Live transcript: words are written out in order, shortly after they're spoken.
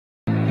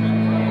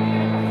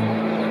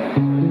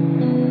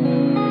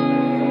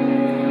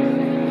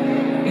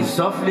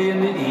Softly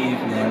in the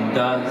evening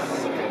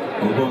dusk,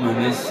 a woman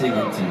is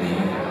singing to me,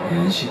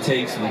 and she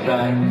takes me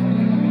back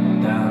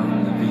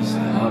down the vista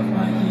of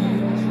my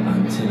years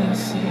until I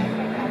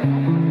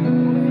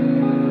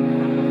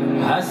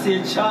see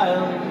a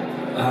child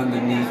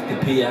underneath the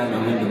piano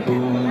in the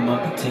boom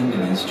of the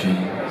tingling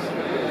strings,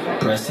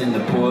 pressing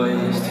the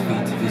poised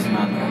feet of his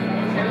mother,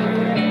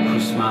 who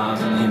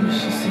smiles at him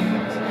as she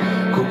sings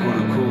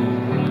Cucurucu,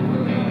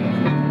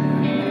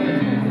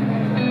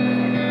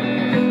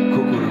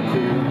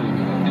 Cucurucu.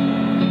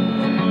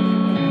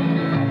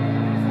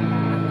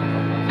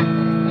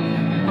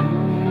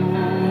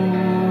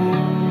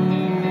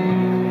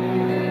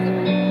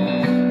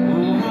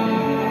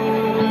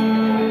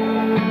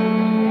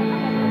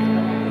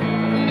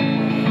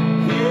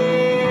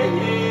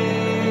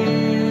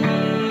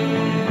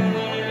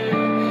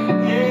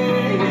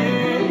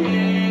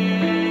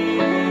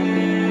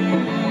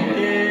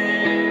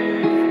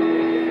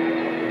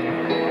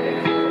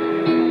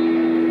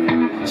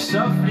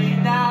 Softly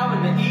now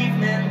in the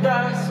evening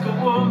dusk, a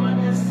woman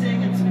is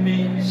singing to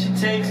me. She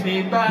takes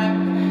me back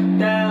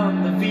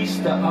down the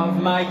vista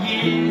of my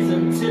years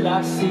until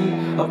I see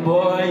a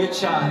boy, a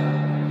child,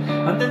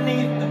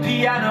 underneath the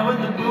piano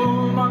and the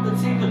boom on the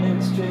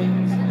tinkling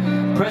strings,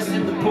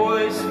 pressing the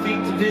poised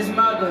feet of his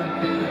mother,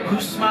 who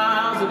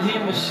smiles at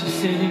him as she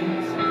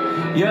sings,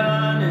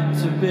 yearning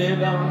to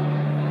belong,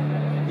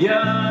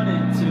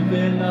 yearning to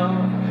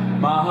belong.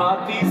 My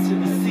heart beats to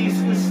the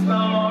ceaseless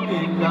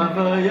longing of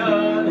a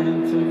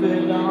yearning to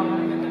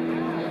belong.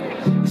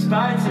 In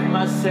spite of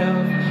myself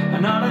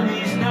and all of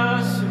these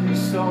nursery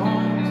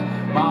songs,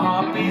 my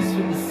heart beats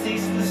with the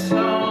ceaseless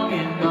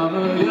longing of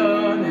a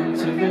yearning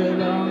to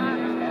belong.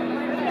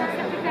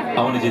 I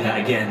want to do that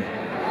again.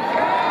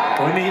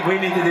 We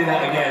need to do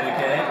that again,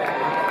 okay?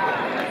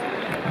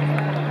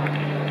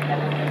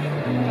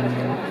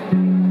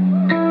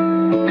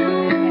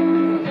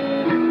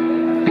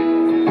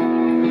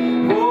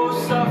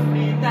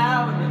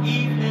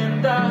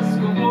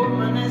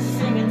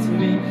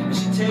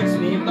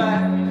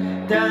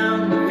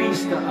 Down the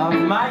vista of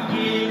my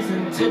years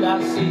until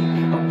I see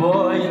a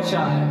boy, a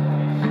child,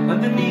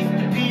 underneath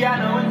the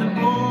piano and the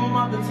boom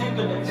of the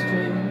tinkling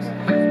strings,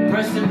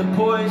 pressing the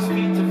poised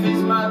feet of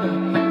his mother,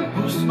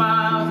 who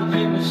smiles at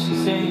him as she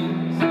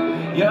sings,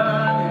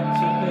 yearning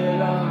to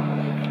belong.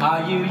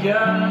 Are you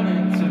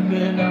yearning to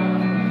belong?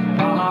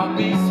 My heart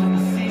beats with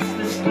the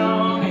ceaseless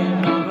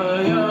longing of a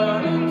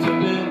yearning to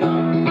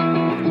belong.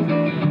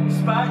 In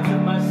spite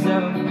of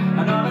myself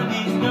and all of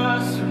these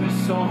nursery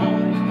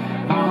songs,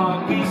 my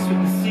heart beats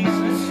with the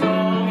ceaseless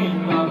longing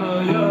of a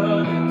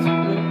yearning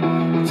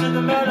to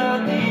the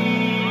melodies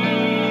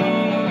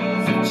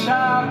of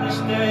childish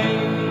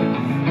days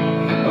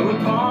are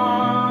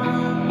upon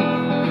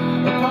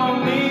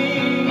me,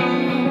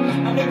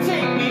 and they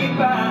take me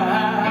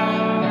back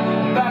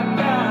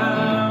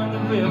down the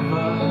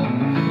river.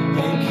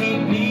 They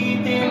keep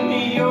leading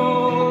me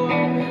on,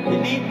 they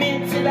lead me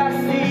till I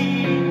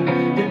see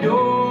the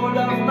door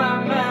of my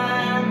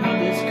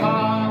manhood is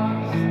cast.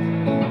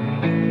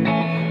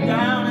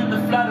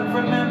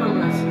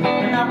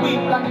 And I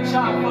weep like a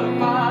child for the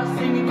past,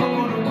 singing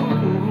Cucurucu,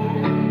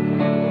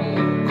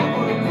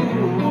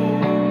 Cucurucu,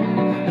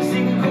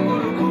 singing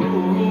Cucurucu.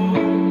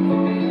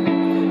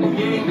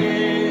 Yeah,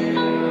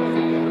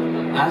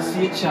 yeah. I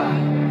see a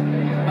child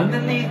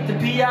underneath the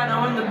piano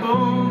and the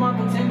boom of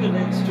the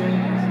tingling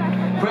strings,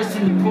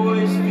 pressing the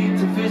poised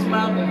feet of his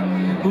mother,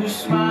 who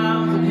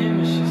smiles at him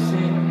as she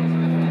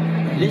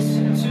sings.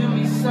 Listen to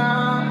me,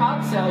 son,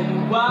 I'll tell you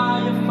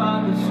why your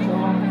father's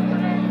strong.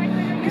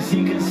 'Cause he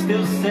can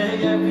still say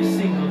every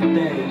single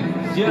day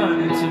he's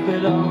yearning to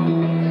belong,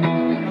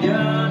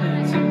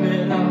 yearning to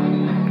belong.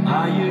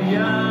 Are you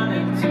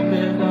yearning to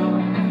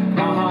belong?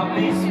 My heart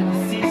beats with the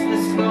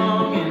ceaseless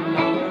longing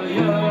of a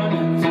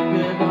yearning to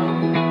belong.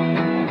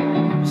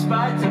 In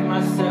spite of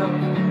myself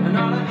and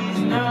all of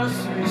these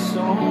nursery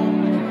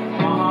songs,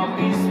 my heart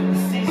beats with the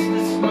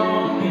ceaseless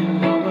longing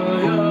of a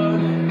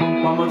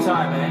yearning. One more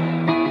time, man.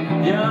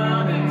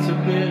 Yearning to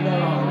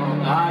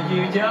belong. Are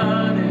you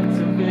yearning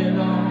to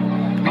belong?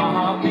 My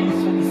heart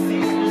beats with the